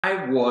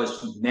I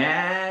was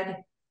mad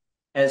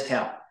as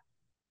hell.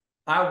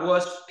 I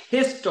was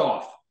pissed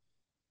off,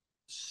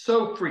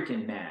 so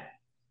freaking mad.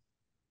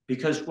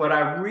 Because what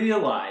I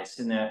realized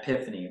in that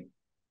epiphany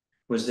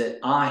was that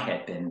I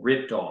had been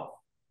ripped off.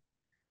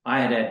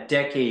 I had had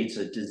decades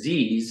of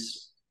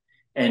disease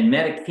and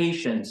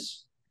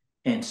medications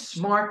and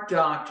smart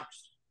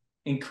doctors,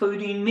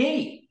 including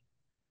me,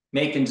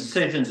 making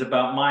decisions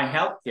about my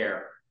health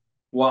care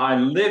while I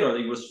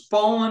literally was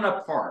falling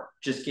apart,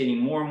 just getting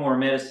more and more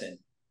medicine.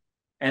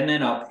 And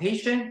then a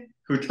patient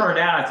who turned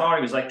out, I thought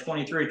he was like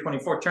 23 or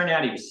 24, turned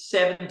out he was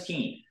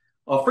 17.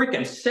 A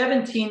freaking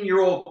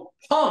 17-year-old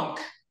punk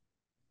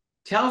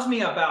tells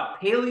me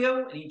about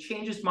paleo and he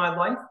changes my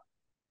life.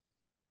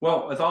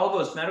 Well, with all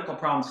those medical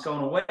problems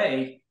going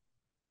away,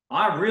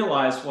 I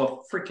realized,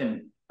 well,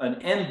 freaking an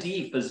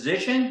MD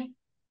physician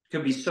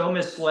could be so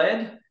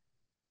misled.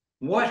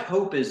 What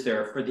hope is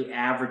there for the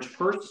average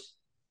person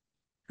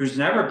who's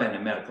never been to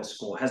medical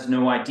school, has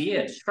no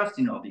idea, is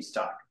trusting all these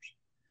doctors?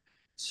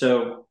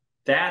 So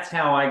that's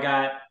how I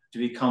got to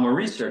become a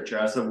researcher.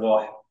 I said,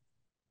 well,